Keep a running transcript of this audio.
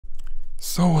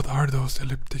So what are those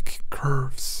elliptic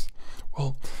curves?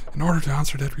 Well, in order to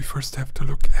answer that, we first have to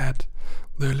look at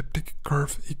the elliptic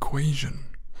curve equation.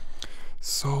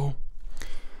 So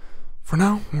for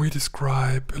now, we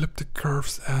describe elliptic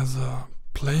curves as a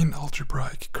plane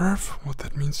algebraic curve. What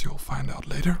that means you'll find out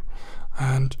later.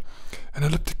 And an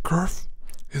elliptic curve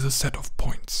is a set of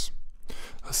points.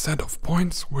 A set of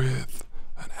points with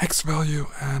an x value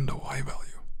and a y value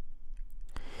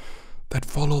that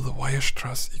follow the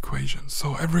Weierstrass equation.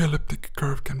 So every elliptic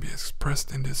curve can be expressed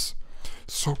in this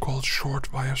so-called short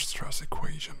Weierstrass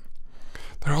equation.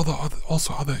 There are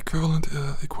also other equivalent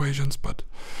equations, but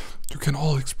you can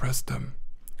all express them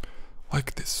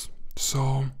like this.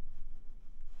 So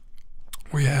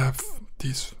we have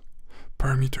these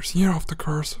parameters here of the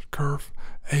curve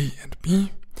A and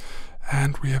B,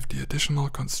 and we have the additional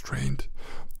constraint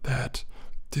that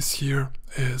this here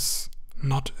is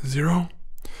not 0,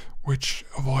 which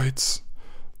avoids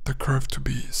the curve to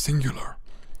be singular.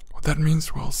 What that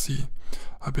means we'll see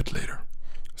a bit later.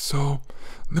 So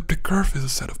elliptic curve is a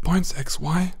set of points x,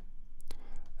 y,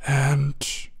 and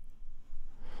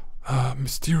a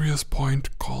mysterious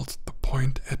point called the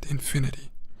point at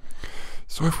infinity.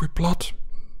 So if we plot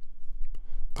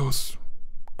those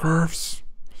curves,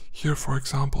 here for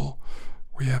example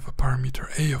we have a parameter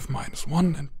a of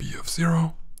 -1 and b of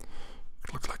 0.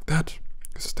 It looks like that.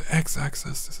 This is the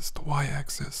x-axis, this is the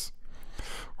y-axis.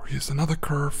 Or here's another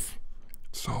curve.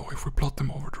 So if we plot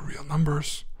them over the real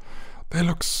numbers, they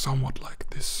look somewhat like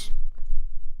this.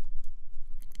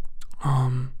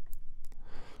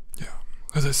 Yeah,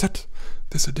 as I said,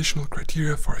 this additional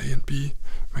criteria for A and B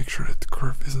make sure that the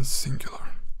curve isn't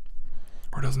singular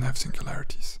or doesn't have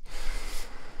singularities.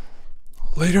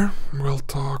 Later we'll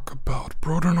talk about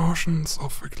broader notions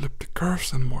of elliptic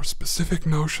curves and more specific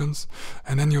notions,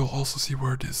 and then you'll also see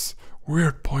where this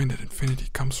weird point at infinity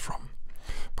comes from.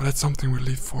 But that's something we'll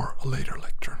leave for a later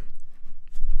lecture.